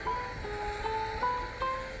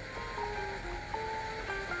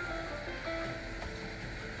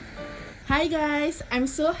Hi guys, I'm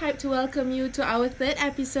so hyped to welcome you to our third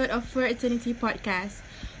episode of For Eternity podcast.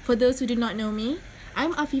 For those who do not know me,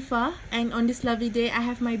 I'm Afifa, and on this lovely day, I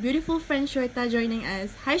have my beautiful friend Shweta joining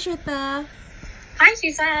us. Hi Shweta! Hi,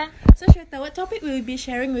 Fifa. So Shweta, what topic will you be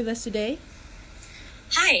sharing with us today?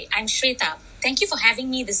 Hi, I'm Shweta. Thank you for having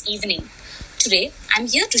me this evening. Today, I'm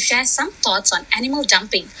here to share some thoughts on animal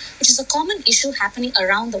dumping, which is a common issue happening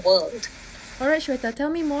around the world. Alright Shweta,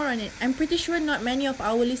 tell me more on it. I'm pretty sure not many of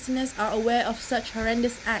our listeners are aware of such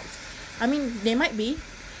horrendous acts. I mean, they might be,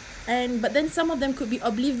 but then some of them could be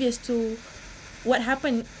oblivious to what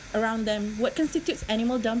happened around them. What constitutes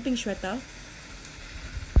animal dumping, Shweta?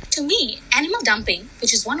 To me, animal dumping,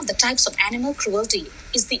 which is one of the types of animal cruelty,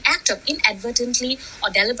 is the act of inadvertently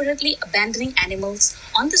or deliberately abandoning animals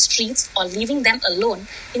on the streets or leaving them alone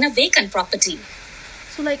in a vacant property.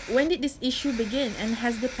 So when did this issue begin, and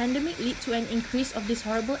has the pandemic led to an increase of this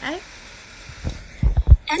horrible act?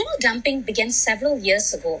 Animal dumping began several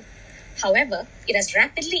years ago. However, it has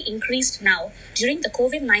rapidly increased now during the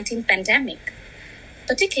COVID-19 pandemic,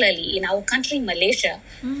 particularly in our country, Malaysia,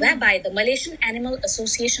 whereby the Malaysian Animal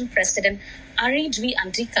Association President Ari Dwi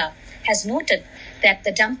Andika has noted that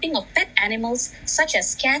the dumping of pet animals such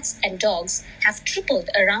as cats and dogs have tripled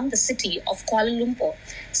around the city of Kuala Lumpur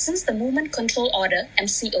since the Movement Control Order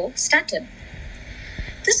MCO started.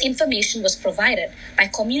 This information was provided by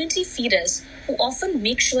community feeders who often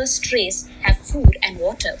make sure strays have food and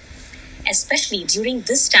water, especially during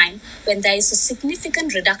this time when there is a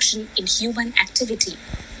significant reduction in human activity.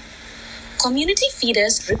 Community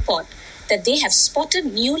feeders report that they have spotted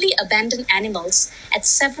newly abandoned animals at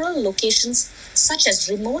several locations such as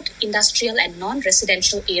remote industrial and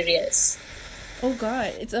non-residential areas. Oh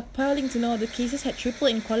god, it's appalling to know the cases had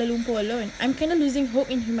tripled in Kuala Lumpur alone. I'm kind of losing hope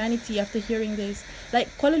in humanity after hearing this.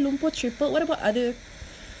 Kuala Lumpur tripled, what about other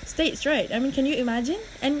states, right? I mean, can you imagine?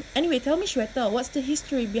 And anyway, tell me Shweta, what's the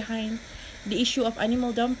history behind the issue of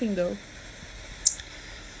animal dumping though?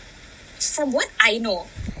 From what I know,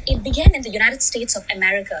 it began in the United States of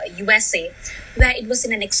America, USA, where it was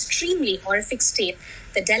in an extremely horrific state.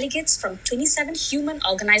 The delegates from 27 human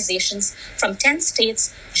organizations from 10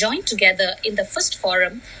 states joined together in the first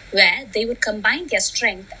forum where they would combine their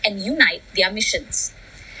strength and unite their missions.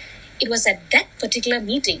 It was at that particular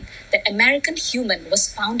meeting that American Human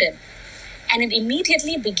was founded, and it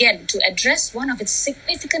immediately began to address one of its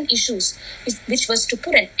significant issues, which was to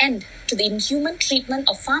put an end to the inhuman treatment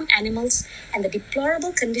of farm animals and the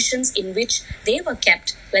deplorable conditions in which they were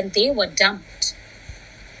kept when they were dumped.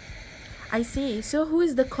 I see. So who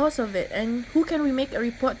is the cause of it, and who can we make a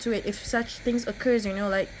report to it if such things occurs,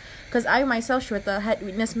 because I myself, Shweta, had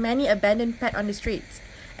witnessed many abandoned pets on the streets,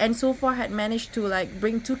 and so far had managed to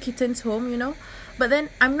bring 2 kittens home, but then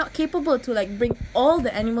I'm not capable to bring all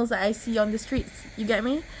the animals that I see on the streets. You get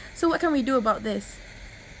me? So what can we do about this?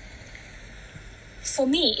 For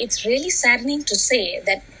me, it's really saddening to say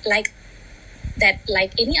that like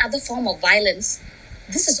any other form of violence,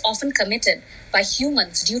 this is often committed by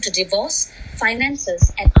humans due to divorce,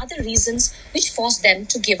 finances, and other reasons which force them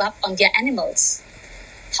to give up on their animals.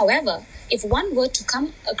 However, if one were to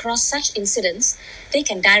come across such incidents, they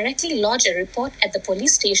can directly lodge a report at the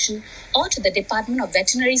police station or to the Department of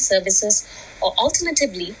Veterinary Services, or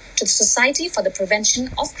alternatively to the Society for the Prevention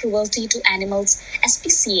of Cruelty to Animals,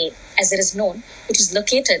 SPCA, as it is known, which is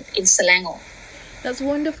located in Selangor. That's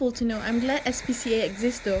wonderful to know. I'm glad SPCA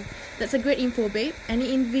exists though. That's a great info, babe.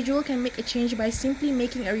 Any individual can make a change by simply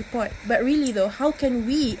making a report. But really though, how can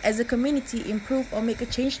we as a community improve or make a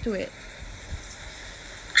change to it?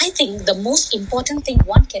 I think the most important thing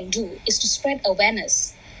one can do is to spread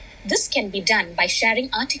awareness. This can be done by sharing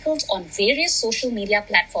articles on various social media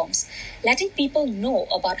platforms, letting people know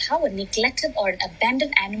about how a neglected or an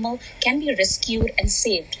abandoned animal can be rescued and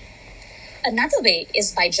saved. Another way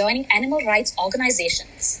is by joining animal rights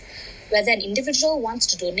organizations. Whether an individual wants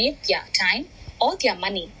to donate their time or their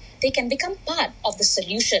money, they can become part of the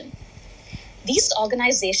solution. These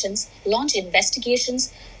organizations launch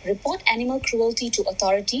investigations, report animal cruelty to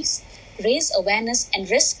authorities, raise awareness, and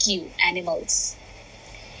rescue animals.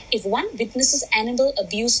 If one witnesses animal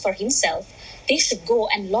abuse for himself, they should go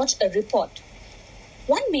and lodge a report.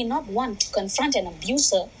 One may not want to confront an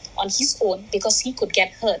abuser on his own because he could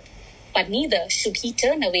get hurt, but neither should he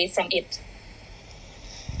turn away from it.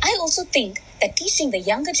 I also think that teaching the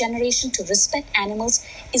younger generation to respect animals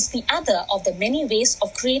is the other of the many ways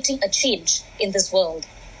of creating a change in this world.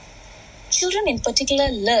 Children in particular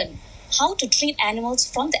learn how to treat animals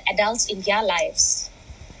from the adults in their lives.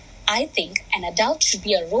 I think an adult should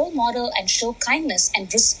be a role model and show kindness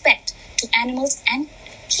and respect to animals, and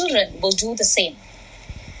children will do the same.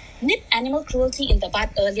 Nip animal cruelty in the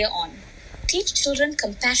bud earlier on. teach children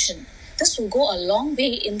compassion. This will go a long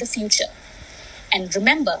way in the future. And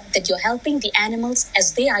remember that you're helping the animals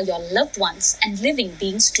as they are your loved ones and living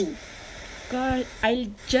beings too. God,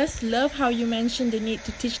 I just love how you mentioned the need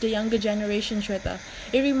to teach the younger generation, Shweta.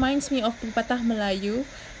 It reminds me of pepatah Melayu,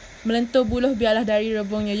 melento buluh biarlah dari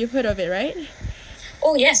rebungnya. You've heard of it, right?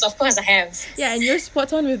 Oh yes, of course I have. Yeah, and you're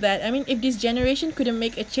spot on with that. I mean, if this generation couldn't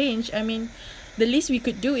make a change, I mean, the least we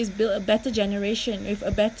could do is build a better generation with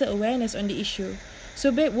a better awareness on the issue.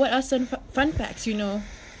 So, babe, what are some fun facts you know?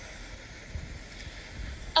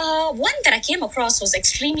 One that I came across was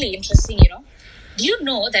extremely interesting. Do you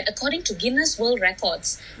know that according to Guinness World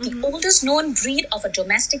Records, the oldest known breed of a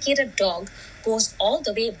domesticated dog goes all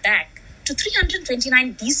the way back to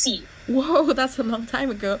 329 BC? Whoa, that's a long time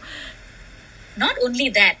ago. Not only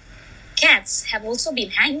that, cats have also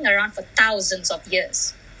been hanging around for thousands of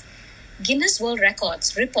years. Guinness World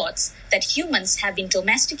Records reports that humans have been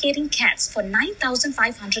domesticating cats for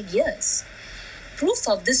 9,500 years. Proof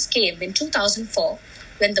of this came in 2004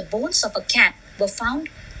 when the bones of a cat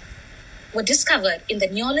were discovered in the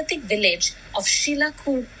Neolithic village of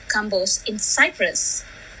Shilakur Kambos in Cyprus.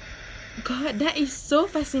 God, that is so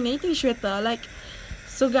fascinating, Shweta.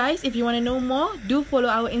 So guys, if you want to know more, do follow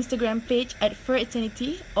our Instagram page at For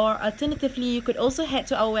Eternity, or alternatively, you could also head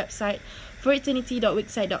to our website,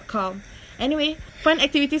 foreternity.wixsite.com. Anyway, fun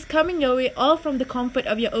activities coming your way, all from the comfort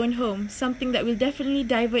of your own home, something that will definitely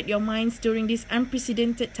divert your minds during these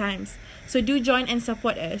unprecedented times. So do join and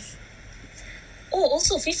support us. Oh,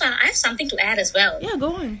 also, FIFA, I have something to add as well. Yeah,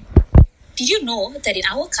 go on. Did you know that in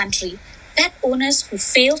our country, pet owners who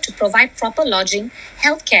fail to provide proper lodging,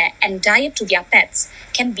 healthcare, and diet to their pets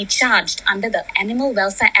can be charged under the Animal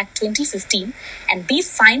Welfare Act 2015 and be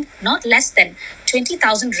fined not less than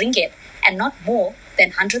 20,000 ringgit and not more than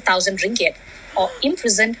 100,000 ringgit, or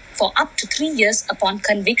imprisoned for up to 3 years upon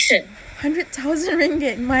conviction? 100,000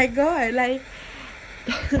 ringgit, my God,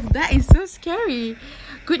 that is so scary.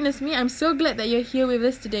 Goodness me, I'm so glad that you're here with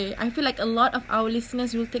us today. I feel like a lot of our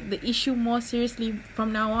listeners will take the issue more seriously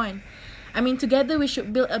from now on. I mean, together we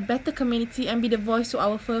should build a better community and be the voice to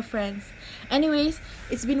our fur friends. Anyways,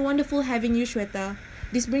 it's been wonderful having you, Shweta.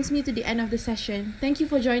 This brings me to the end of the session. Thank you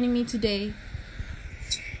for joining me today.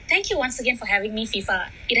 Thank you once again for having me, FIFA.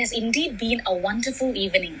 It has indeed been a wonderful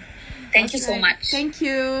evening. Thank you so much. Thank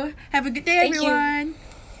you. Have a good day, everyone.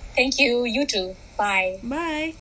 Thank you. You too. Bye. Bye.